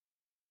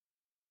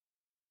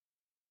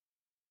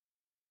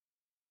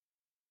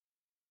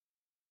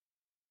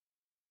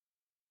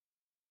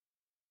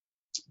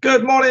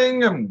Good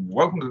morning and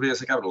welcome to the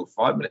VSA Capital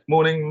 5-minute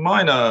morning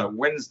miner,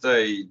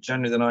 Wednesday,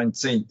 January the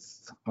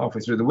 19th,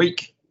 halfway through the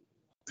week.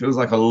 Feels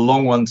like a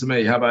long one to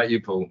me. How about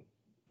you, Paul?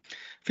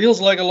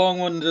 Feels like a long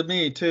one to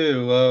me,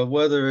 too.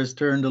 Weather has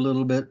turned a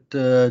little bit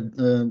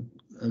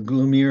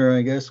gloomier,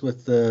 I guess,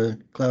 with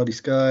cloudy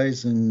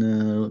skies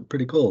and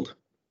pretty cold.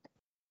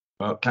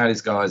 Well, cloudy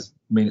skies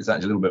mean it's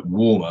actually a little bit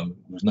warmer. There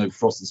was no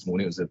frost this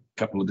morning. It was a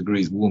couple of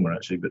degrees warmer,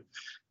 actually, but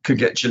could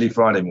get chilly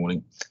Friday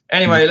morning.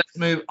 Anyway, let's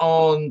move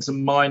on to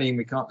mining.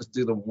 We can't just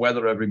do the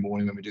weather every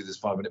morning when we do this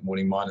 5-minute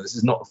morning miner. This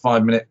is not a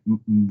 5-minute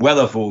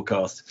weather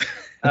forecast.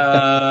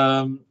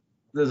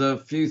 There's a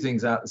few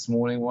things out this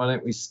morning. Why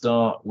don't we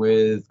start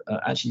with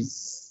actually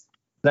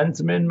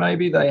Centamin,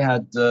 maybe? They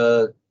had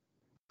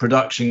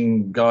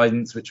production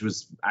guidance, which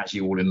was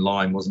actually all in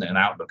line, wasn't it? And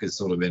Outlook is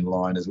sort of in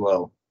line as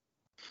well.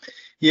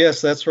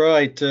 Yes, that's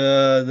right.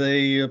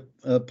 They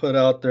put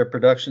out their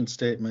production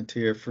statement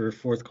here for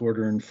fourth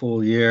quarter and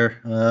full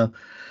year.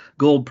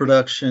 Gold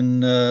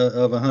production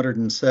of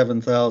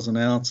 107,000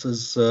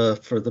 ounces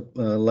for the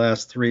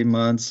last 3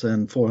 months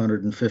and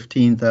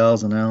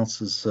 415,000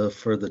 ounces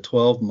for the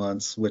 12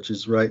 months, which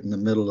is right in the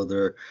middle of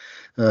their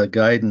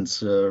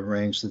guidance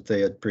range that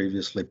they had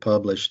previously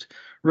published.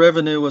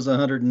 Revenue was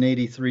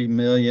 183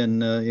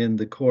 million in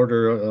the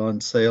quarter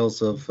on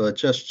sales of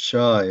just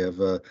shy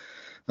of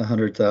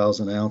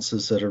 100,000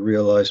 ounces at a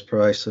realized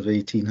price of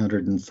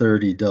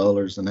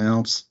 $1,830 an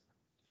ounce.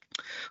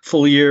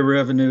 Full year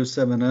revenue,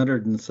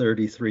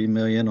 733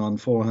 million on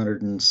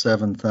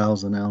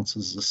 407,000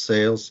 ounces of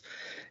sales,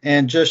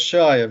 and just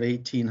shy of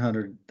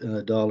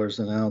 $1,800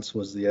 an ounce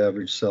was the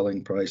average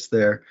selling price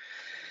there.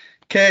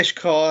 Cash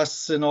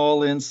costs and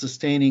all-in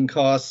sustaining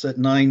costs at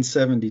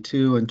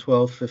 972 and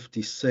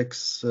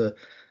 1256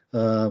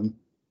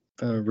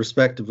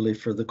 respectively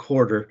for the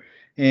quarter,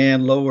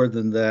 and lower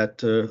than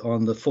that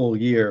on the full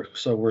year.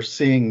 So we're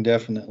seeing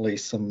definitely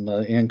some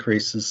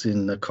increases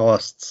in the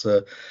costs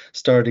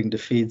starting to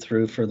feed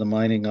through for the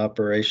mining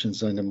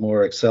operations in a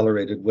more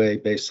accelerated way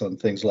based on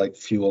things like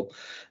fuel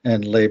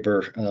and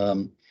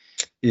labor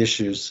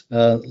issues.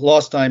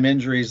 Lost time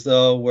injuries,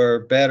 though, were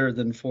better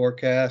than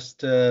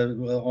forecast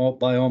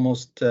by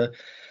almost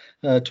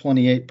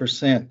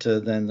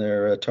 28% than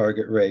their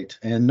target rate,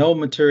 and no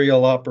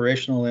material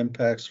operational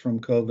impacts from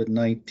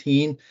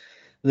COVID-19.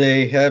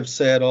 They have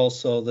said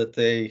also that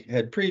they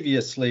had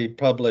previously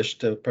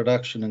published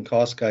production and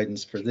cost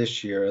guidance for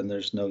this year, and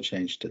there's no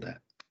change to that.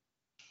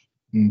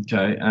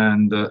 Okay,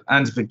 and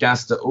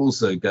Antofagasta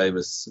also gave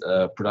us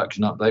a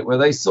production update where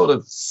they sort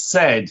of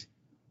said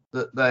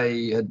that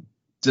they had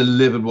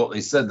delivered what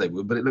they said they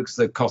would, but it looks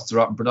like costs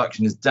are up and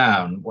production is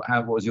down.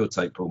 What was your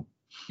take, Paul?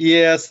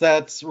 Yes,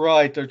 that's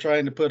right. They're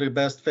trying to put a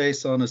best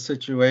face on a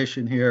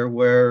situation here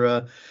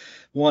where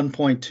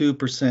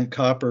 1.2%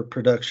 copper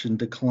production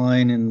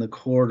decline in the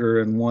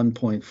quarter and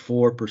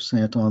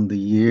 1.4% on the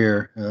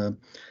year,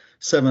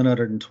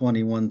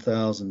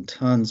 721,000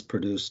 tons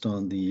produced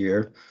on the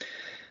year.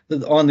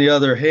 On the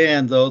other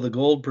hand, though, the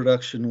gold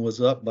production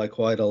was up by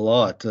quite a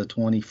lot,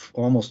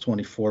 almost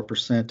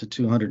 24% to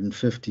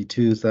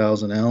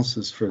 252,000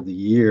 ounces for the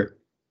year.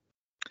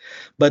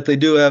 But they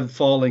do have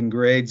falling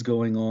grades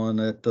going on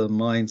at the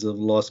mines of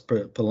Los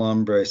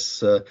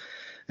Pelambres,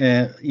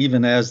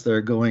 even as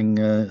they're going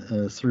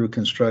through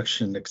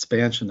construction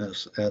expansion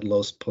at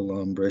Los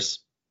Pelambres.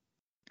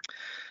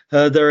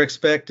 They're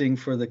expecting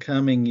for the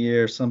coming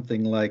year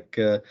something like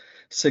over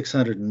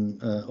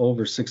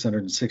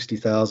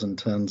 660,000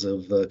 tons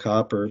of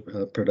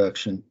copper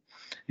production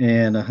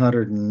and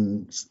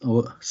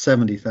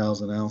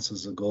 170,000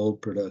 ounces of gold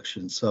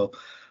production. So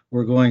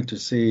we're going to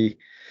see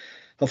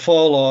a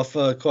fall off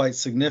quite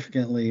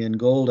significantly in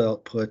gold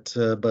output,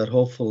 but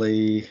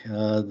hopefully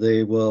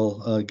they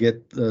will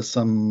get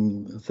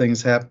some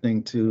things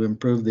happening to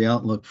improve the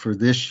outlook for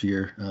this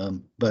year.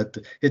 But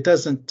it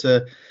doesn't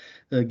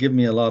give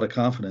me a lot of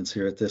confidence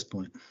here at this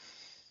point.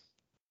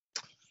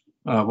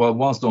 Well,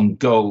 whilst on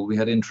gold, we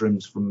had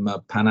interims from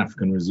Pan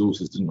African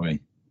Resources, didn't we?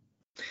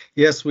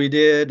 Yes, we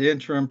did.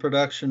 Interim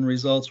production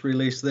results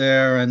released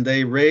there, and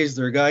they raised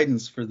their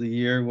guidance for the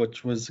year,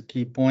 which was a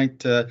key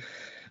point.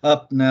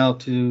 Up now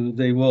to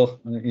they will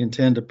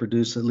intend to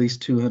produce at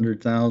least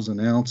 200,000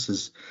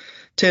 ounces,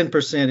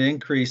 10%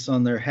 increase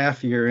on their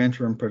half-year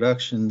interim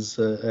productions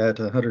at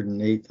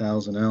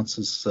 108,000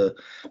 ounces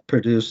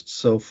produced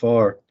so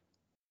far.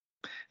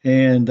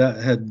 And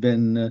that had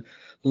been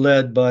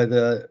led by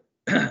the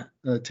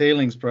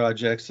tailings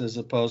projects as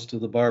opposed to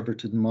the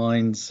Barberton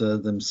mines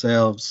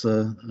themselves,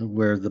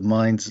 where the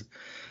mines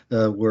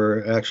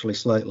were actually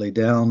slightly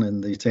down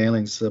and the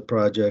tailings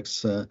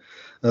projects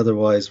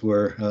otherwise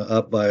were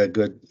up by a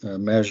good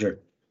measure.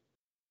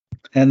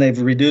 And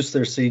they've reduced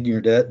their senior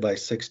debt by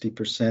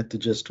 60% to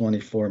just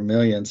 24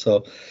 million.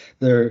 So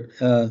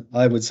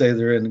I would say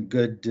they're in a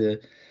good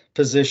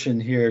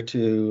position here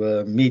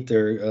to meet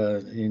their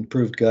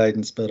improved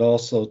guidance, but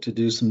also to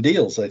do some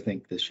deals, I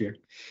think, this year.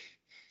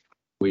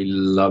 We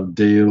love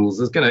deals.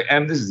 This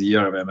is the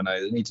year of M&A.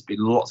 There needs to be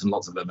lots and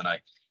lots of M&A.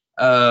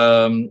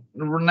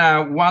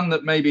 Now, one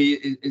that maybe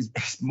is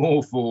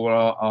more for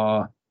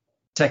our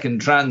Tech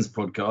and Trans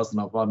podcast and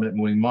our 5 Minute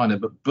Morning Miner,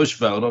 but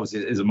Bushveld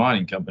obviously is a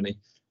mining company.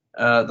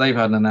 They've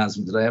had an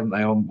announcement today, haven't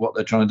they, on what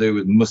they're trying to do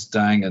with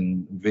Mustang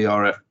and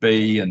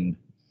VRFB,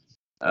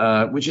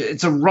 and which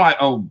it's a right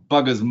old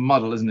bugger's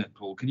muddle, isn't it,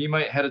 Paul? Can you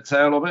make head or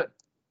tail of it?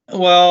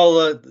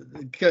 Well,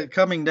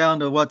 coming down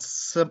to what's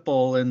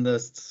simple in the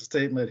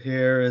statement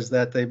here is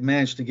that they've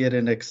managed to get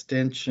an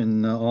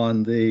extension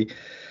on the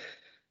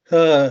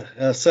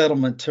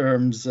settlement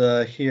terms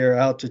here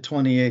out to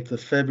 28th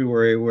of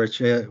February,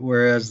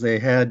 whereas they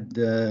had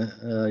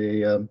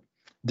a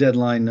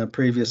deadline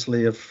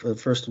previously of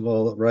first of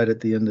all right at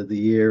the end of the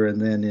year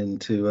and then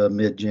into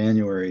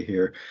mid-January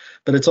here.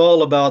 But it's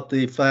all about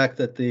the fact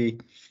that the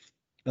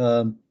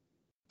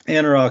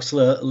Enerox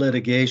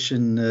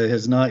litigation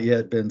has not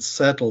yet been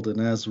settled,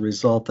 and as a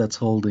result, that's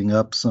holding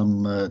up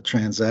some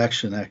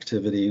transaction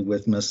activity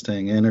with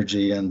Mustang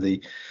Energy and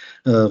the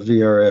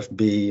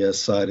VRFB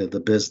side of the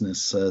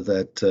business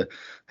that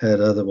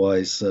had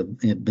otherwise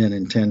been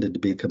intended to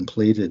be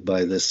completed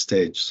by this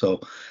stage.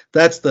 So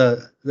that's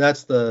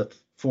the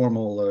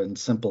formal and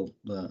simple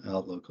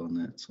outlook on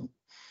that. So,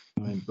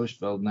 I mean,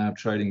 Bushveld now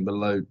trading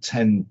below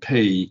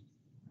 10p.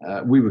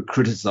 We were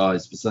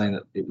criticised for saying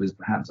that it was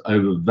perhaps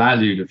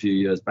overvalued a few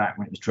years back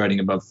when it was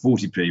trading above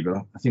 40p, but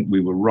I think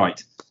we were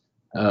right.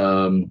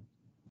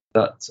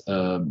 But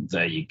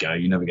there you go.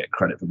 You never get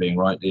credit for being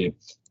right, do you?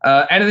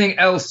 Anything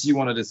else you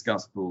want to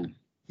discuss, Paul?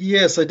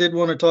 Yes, I did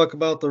want to talk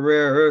about the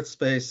rare earth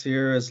space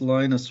here, as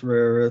Lynas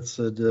Rare Earths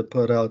had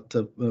put out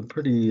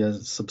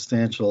pretty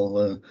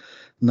substantial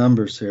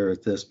numbers here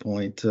at this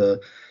point.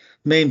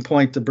 Main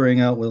point to bring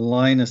out with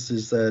Lynas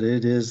is that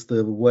it is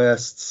the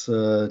West's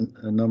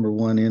number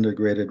one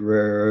integrated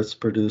rare earths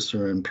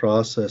producer and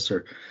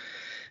processor.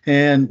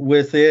 And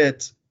with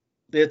its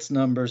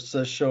numbers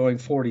showing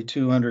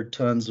 4,200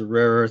 tons of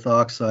rare earth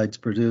oxides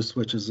produced,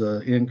 which is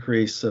an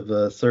increase of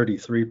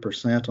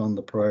 33% on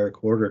the prior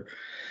quarter.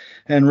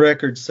 And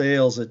record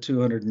sales at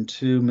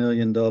 $202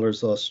 million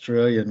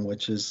Australian,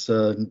 which is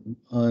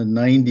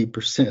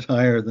 90%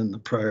 higher than the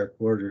prior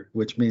quarter,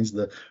 which means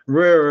the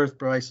rare earth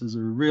prices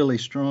are really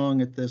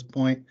strong at this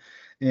point.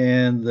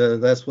 And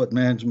that's what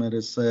management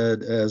has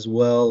said, as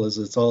well as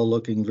it's all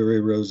looking very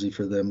rosy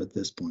for them at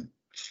this point.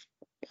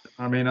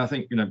 I mean, I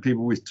think,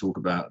 people always talk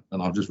about,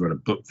 and I've just read a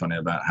book, funny,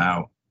 about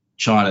how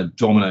China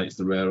dominates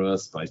the rare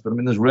earth space. But I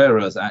mean, there's rare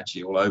earths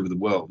actually all over the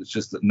world. It's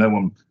just that no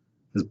one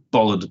has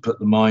bothered to put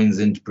the mines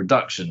into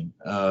production.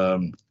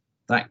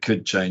 That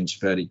could change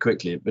fairly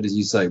quickly. But as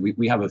you say,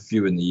 we have a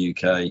few in the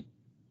UK,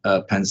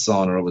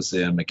 Pensana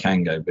obviously and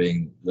Macango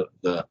being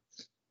the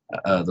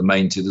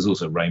main two. There's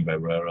also Rainbow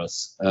Rare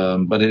Earths,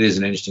 but it is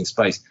an interesting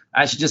space.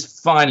 Actually,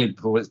 just finally,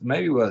 Paul, it's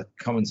maybe worth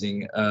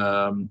commenting.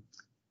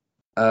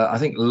 I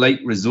think Lake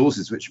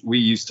Resources, which we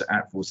used to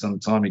act for some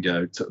time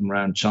ago, took them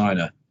around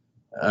China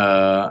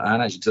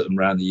and actually took them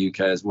around the UK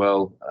as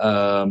well.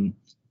 In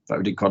fact,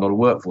 we did quite a lot of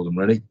work for them,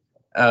 really.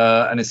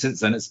 And since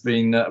then, it's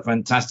been a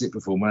fantastic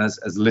performance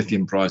as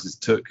lithium prices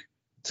took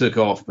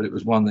off. But it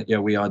was one that,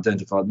 we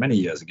identified many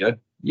years ago.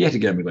 Yet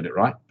again, we got it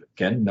right. But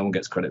again, no one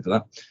gets credit for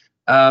that.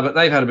 But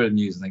they've had a bit of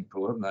news, I think,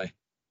 Paul, haven't they?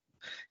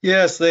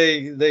 Yes,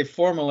 they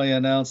formally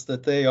announced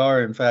that they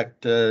are, in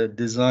fact,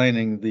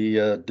 designing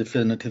the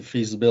definitive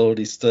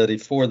feasibility study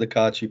for the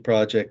Kachi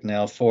project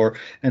now for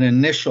an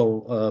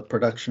initial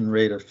production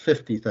rate of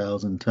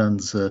 50,000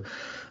 tons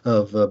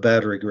of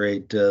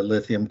battery-grade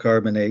lithium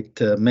carbonate,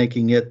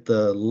 making it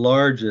the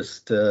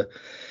largest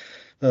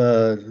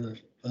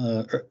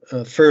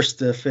first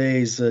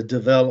phase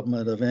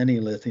development of any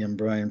lithium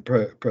brine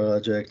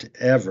project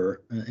ever.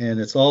 And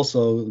it's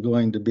also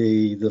going to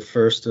be the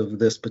first of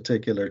this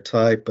particular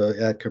type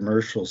at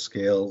commercial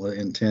scale,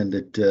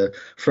 intended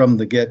from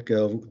the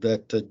get-go,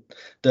 that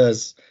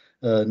does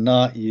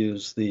not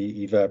use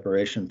the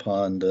evaporation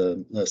pond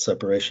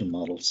separation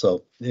model.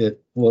 So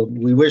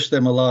we wish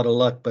them a lot of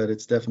luck, but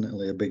it's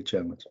definitely a big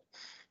challenge.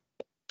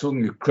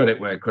 Talking of credit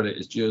where credit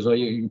is due as well,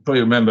 you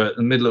probably remember in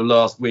the middle of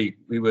last week,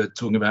 we were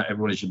talking about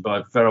everybody should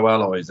buy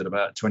ferroalloys at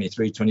about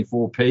 23,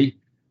 24p. In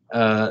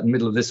the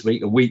middle of this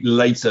week, a week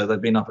later, they've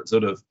been up at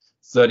sort of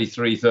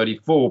 33,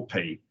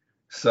 34p.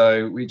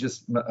 So we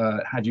just,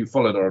 had you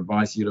followed our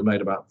advice, you'd have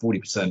made about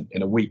 40%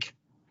 in a week,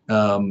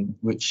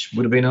 which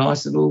would have been a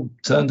nice little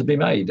turn to be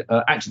made.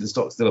 Actually, the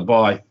stock's still a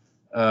buy.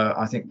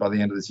 I think by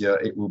the end of this year,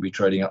 it will be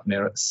trading up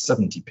near at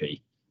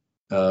 70p.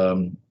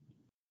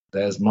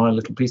 There's my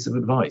little piece of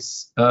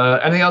advice.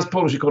 Anything else,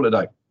 Paul? Or should we call it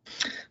a day?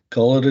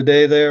 Call it a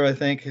day there, I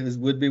think,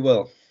 would be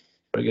well.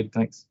 Very good.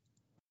 Thanks.